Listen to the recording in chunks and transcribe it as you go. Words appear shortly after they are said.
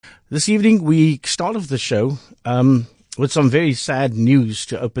This evening, we start off the show with some very sad news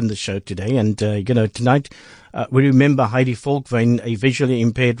to open the show today. And, tonight we remember Heidi Volkwijn, a visually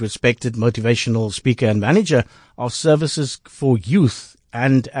impaired, respected, motivational speaker and manager of services for youth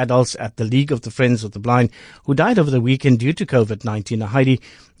and adults at the League of the Friends of the Blind, who died over the weekend due to COVID-19. Now, Heidi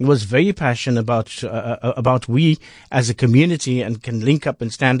was very passionate about we as a community and can link up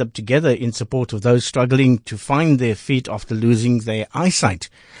and stand up together in support of those struggling to find their feet after losing their eyesight.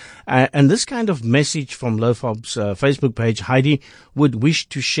 And this kind of message from LOFOB's Facebook page, Heidi would wish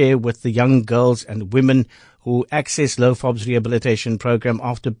to share with the young girls and women who access LOFOB's rehabilitation program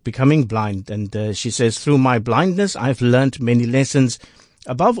after becoming blind. And she says, through my blindness, I've learned many lessons.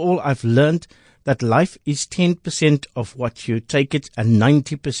 Above all, I've learned that life is 10% of what you take it and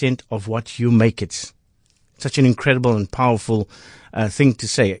 90% of what you make it. Such an incredible and powerful thing to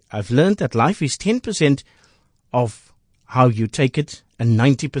say. I've learned that life is 10% of how you take it and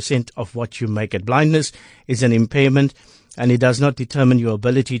 90% of what you make it. Blindness is an impairment, and it does not determine your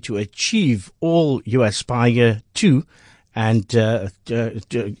ability to achieve all you aspire to and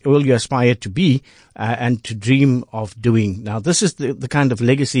all you aspire to be and to dream of doing. Now, this is the kind of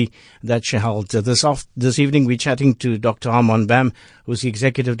legacy that she held. This evening, we're chatting to Dr. Armand Bam, who's the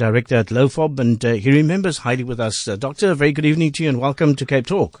Executive Director at LOFOB, and he remembers Heidi with us. Doctor, a very good evening to you and welcome to Cape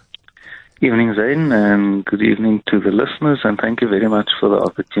Talk. Evening, Zain, and good evening to the listeners, and thank you very much for the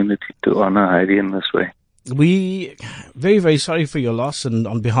opportunity to honor Heidi in this way. We very, very sorry for your loss, and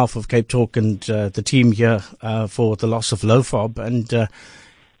on behalf of Cape Talk and the team here for the loss of LOFOB. And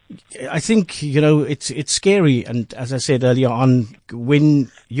I think, it's scary. And as I said earlier on, when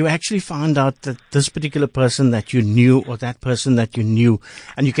you actually found out that this particular person that you knew or that person that you knew,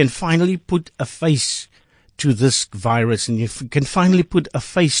 and you can finally put a face to this virus, and you can finally put a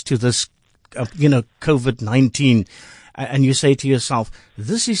face to this COVID-19, and you say to yourself,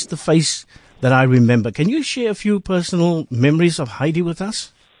 this is the face that I remember. Can you share a few personal memories of Heidi with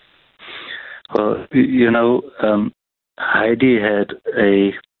us? Well, Heidi had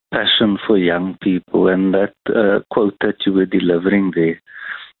a passion for young people, and that quote that you were delivering there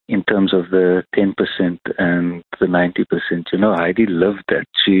in terms of the 10% and the 90%, Heidi lived that.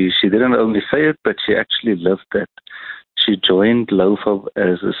 She didn't only say it, but she actually lived that. She joined LOFOB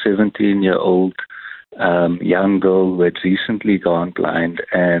as a 17-year-old young girl who had recently gone blind,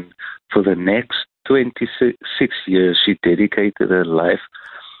 and for the next 26 years, she dedicated her life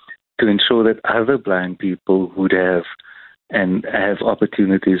to ensure that other blind people would have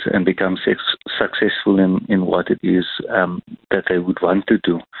opportunities and become successful in what it is that they would want to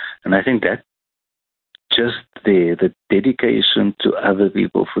do. And I think that just there, the dedication to other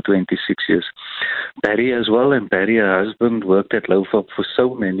people for 26 years. Barry as well, and Barry, her husband, worked at LOFOB for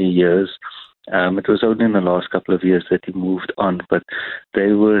so many years. It was only in the last couple of years that he moved on, but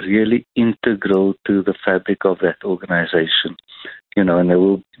they were really integral to the fabric of that organization, and they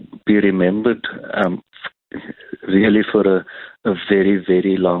will be remembered really for a very,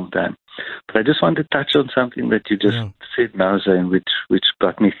 very long time. But I just want to touch on something that you just said now, Zain, which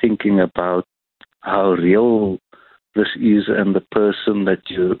got me thinking about how real this is and the person that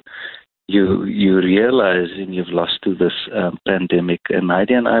you realize and you've lost to this pandemic. And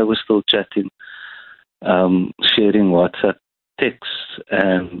Heidi and I were still chatting, sharing WhatsApp texts,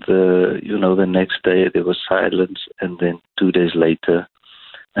 and the next day there was silence, and then 2 days later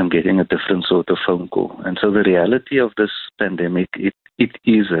I'm getting a different sort of phone call. And so the reality of this pandemic, it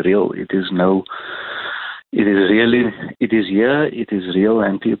is real. It is here, it is real,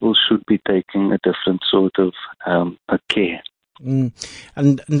 and people should be taking a different sort of care.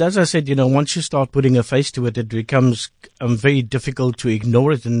 And as I said, once you start putting a face to it, it becomes very difficult to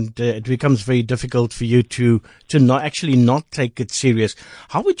ignore it, and it becomes very difficult for you to not take it serious.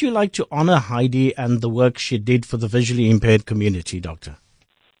 How would you like to honor Heidi and the work she did for the visually impaired community, Doctor?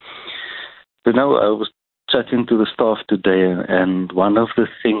 I was chatting to the staff today, and one of the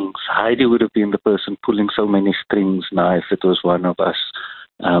things, Heidi would have been the person pulling so many strings now if it was one of us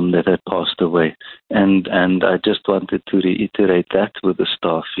that had passed away. And I just wanted to reiterate that with the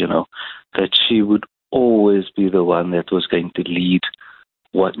staff, that she would always be the one that was going to lead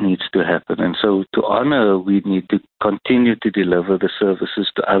what needs to happen. And so to honor her, we need to continue to deliver the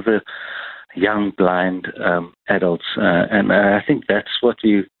services to other young blind adults, and I think that's what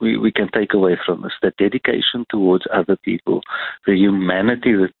we can take away from this: the dedication towards other people, the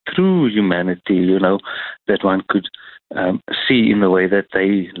humanity, the true humanity, that one could see in the way that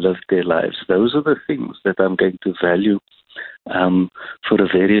they lived their lives. Those are the things that I'm going to value for a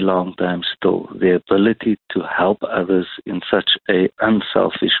very long time still. The ability to help others in such a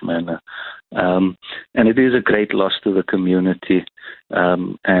unselfish manner. And it is a great loss to the community,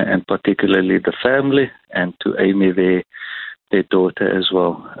 and particularly the family, and to Amy, their daughter as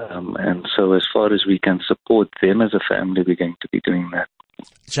well. And so as far as we can support them as a family, we're going to be doing that.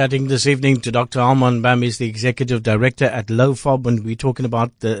 Chatting this evening to Dr. Alman Bam, is the Executive Director at LOFOB, and we're talking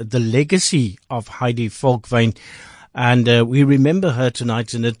about the legacy of Heidi Volkwijn. And we remember her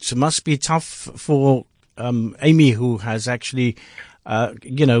tonight, and it must be tough for Amy, who has actually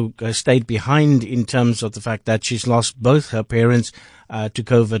stayed behind in terms of the fact that she's lost both her parents to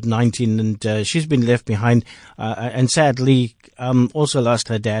COVID-19, and she's been left behind, and sadly also lost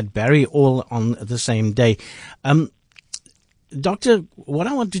her dad, Barry, all on the same day. Doctor, what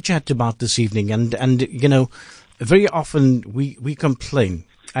I want to chat about this evening, and very often we complain.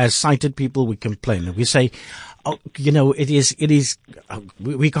 As sighted people, we complain, and we say, we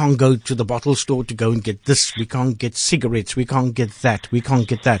can't go to the bottle store to go and get this. We can't get cigarettes. We can't get that. We can't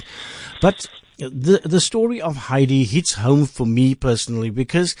get that. But the story of Heidi hits home for me personally,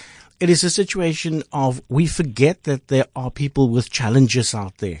 because it is a situation of, we forget that there are people with challenges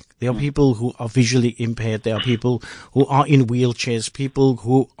out there. There are people who are visually impaired. There are people who are in wheelchairs, people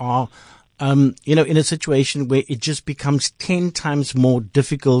who are in a situation where it just becomes 10 times more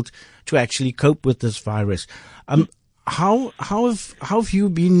difficult to actually cope with this virus. How have you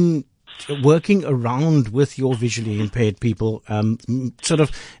been working around with your visually impaired people, sort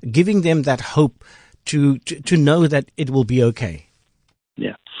of giving them that hope to know that it will be okay?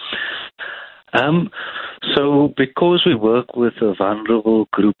 Yeah. So because we work with a vulnerable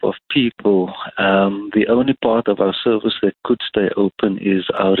group of people, the only part of our service that could stay open is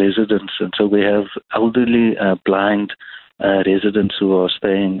our residents. And so we have elderly, blind residents who are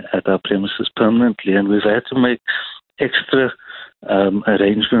staying at our premises permanently. And we've had to make extra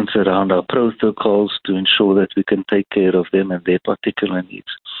arrangements around our protocols to ensure that we can take care of them and their particular needs.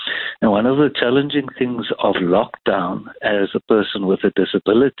 And one of the challenging things of lockdown as a person with a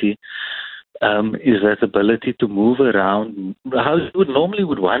disability is that ability to move around how you would normally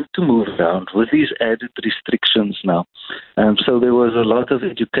want to move around with these added restrictions now. So there was a lot of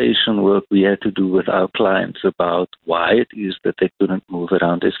education work we had to do with our clients about why it is that they couldn't move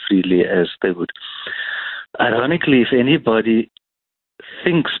around as freely as they would. Ironically, if anybody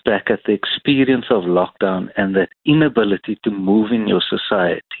thinks back at the experience of lockdown and that inability to move in your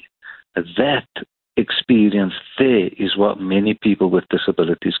society, that experience there is what many people with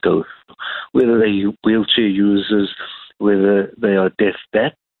disabilities go through. Whether they're wheelchair users, whether they are deaf,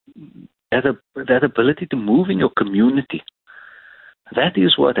 that ability to move in your community, that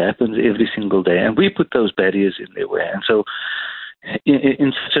is what happens every single day. And we put those barriers in their way. And so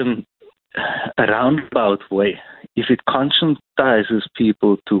in such a roundabout way, if it conscientizes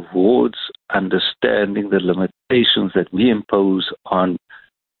people towards understanding the limitations that we impose on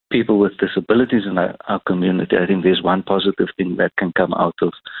people with disabilities in our community, I think there's one positive thing that can come out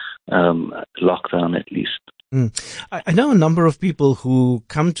of lockdown at least. I know a number of people who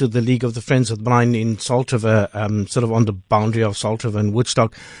come to the League of the Friends of the Blind in Salt River, sort of on the boundary of Salt River and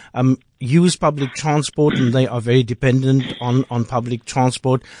Woodstock, use public transport, and they are very dependent on public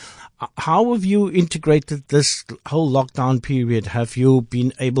transport. How have you integrated this whole lockdown period? Have you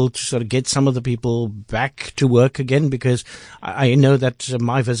been able to sort of get some of the people back to work again? Because I know that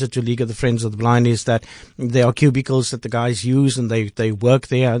my visit to League of the Friends of the Blind is that there are cubicles that the guys use and they work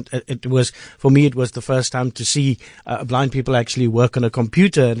there. It was the first time to see blind people actually work on a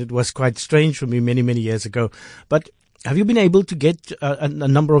computer, and it was quite strange for me many, many years ago. But have you been able to get a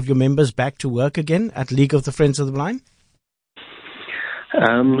number of your members back to work again at League of the Friends of the Blind?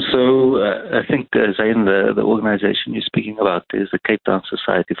 I think, Zain, the organization you're speaking about is the Cape Town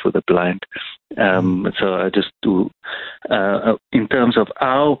Society for the Blind. So I just do, in terms of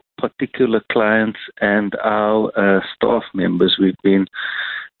our particular clients and our staff members, we've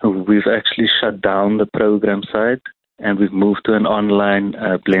actually shut down the program side, and we've moved to an online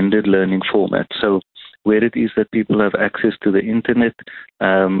blended learning format. So where it is that people have access to the internet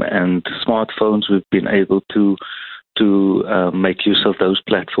and smartphones, we've been able to make use of those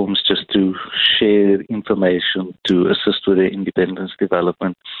platforms just to share information, to assist with their independence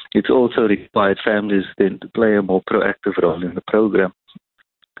development. It's also required families then to play a more proactive role in the program.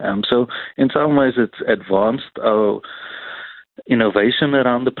 So in some ways it's advanced our innovation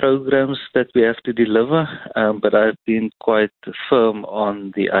around the programs that we have to deliver, but I've been quite firm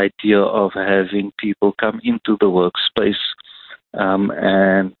on the idea of having people come into the workspace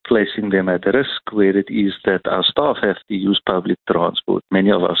and placing them at risk where it is that our staff have to use public transport.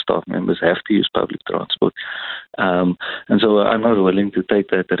 Many of our staff members have to use public transport. And so I'm not willing to take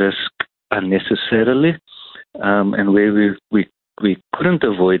that risk unnecessarily. And where we couldn't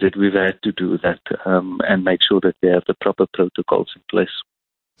avoid it, we've had to do that and make sure that they have the proper protocols in place.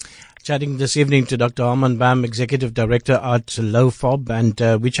 Chatting this evening to Dr. Armand Bam, Executive Director at LOFOB, and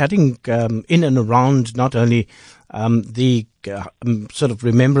we're chatting in and around not only the sort of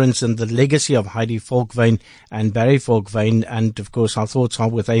remembrance and the legacy of Heidi Volkwijn and Barry Volkwijn, and of course our thoughts are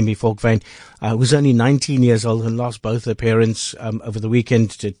with Amy Volkwijn, who's only 19 years old and lost both her parents over the weekend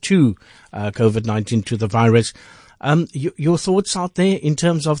to COVID-19, to the virus. Your thoughts out there in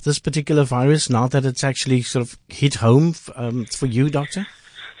terms of this particular virus now that it's actually sort of hit home for you, Doctor?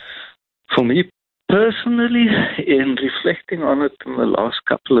 For me personally, in reflecting on it in the last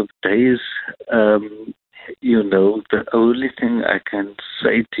couple of days, the only thing I can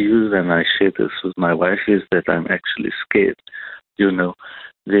say to you, and I share this with my wife, is that I'm actually scared.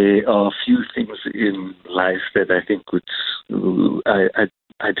 There are a few things in life that I think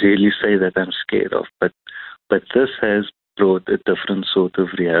I'd really say that I'm scared of, but this has brought a different sort of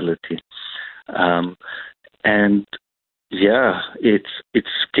reality. And yeah, it's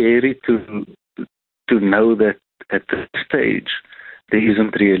scary to know that at this stage there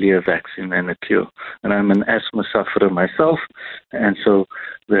isn't really a vaccine and a cure. And I'm an asthma sufferer myself, and so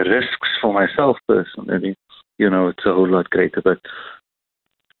the risks for myself personally, it's a whole lot greater. But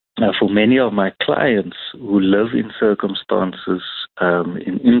for many of my clients who live in circumstances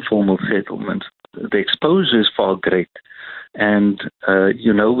in informal settlements, the exposure is far great. And,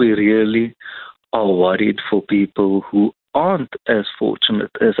 we really are worried for people who aren't as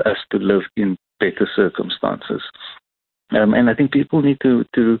fortunate as us to live in better circumstances. And I think people need to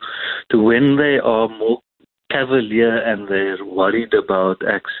when they are more cavalier and they're worried about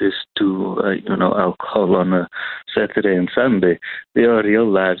access to, alcohol on a Saturday and Sunday, there are real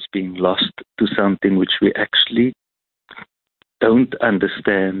lives being lost to something which we actually don't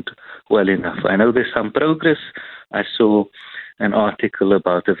understand well enough. I know there's some progress. I saw an article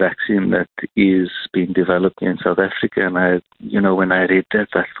about a vaccine that is being developed in South Africa, and when I read that,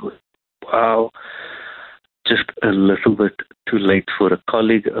 I thought, wow, just a little bit too late for a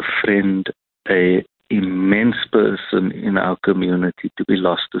colleague, a friend, a immense person in our community to be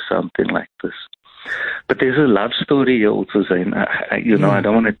lost to something like this. But there's a love story here also, Zain. I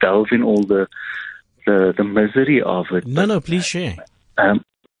don't want to delve in all the misery of it. No, please share.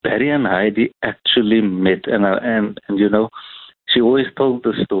 Barry and Heidi actually met, and she always told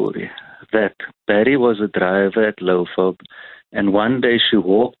the story that Barry was a driver at LOFOB, and one day she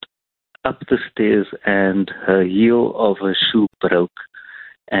walked up the stairs and her heel of her shoe broke,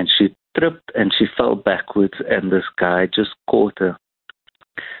 and she tripped and she fell backwards, and this guy just caught her,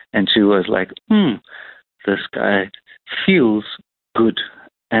 and she was like, this guy feels good.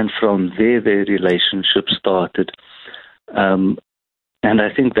 And from there, their relationship started. And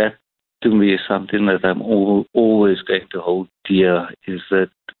I think that, to me, is something that I'm always going to hold dear, is that,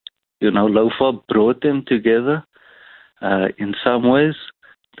 LOFOB brought them together in some ways.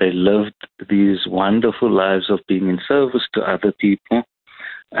 They lived these wonderful lives of being in service to other people,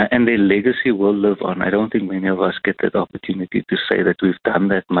 and their legacy will live on. I don't think many of us get that opportunity to say that we've done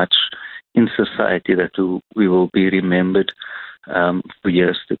that much in society, that we will be remembered for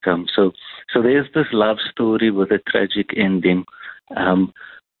years to come. So there's this love story with a tragic ending.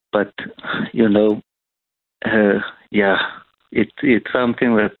 But, it's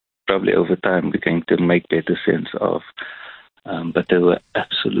something that probably over time we're going to make better sense of. But they were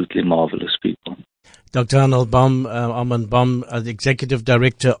absolutely marvelous people. Dr. Armand Bam, the Executive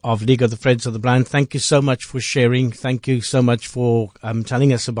Director of League of the Friends of the Blind, thank you so much for sharing. Thank you so much for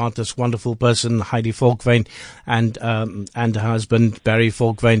telling us about this wonderful person, Heidi Volkwijn, and her husband, Barry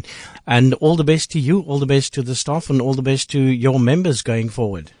Volkwijn. And all the best to you, all the best to the staff, and all the best to your members going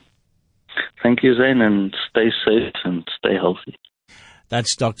forward. Thank you, Zain, and stay safe and stay healthy.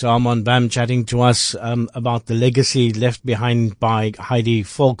 That's Dr. Armand Bam chatting to us about the legacy left behind by Heidi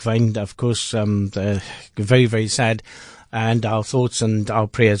Volkwijn. Of course, very, very sad. And our thoughts and our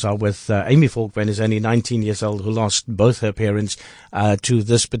prayers are with Amy Volkwijn, who's only 19 years old, who lost both her parents to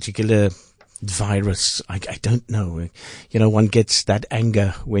this particular virus. I don't know. One gets that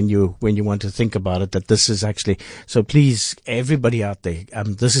anger when you want to think about it, that this is actually. So please, everybody out there,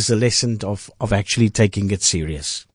 this is a lesson of actually taking it serious.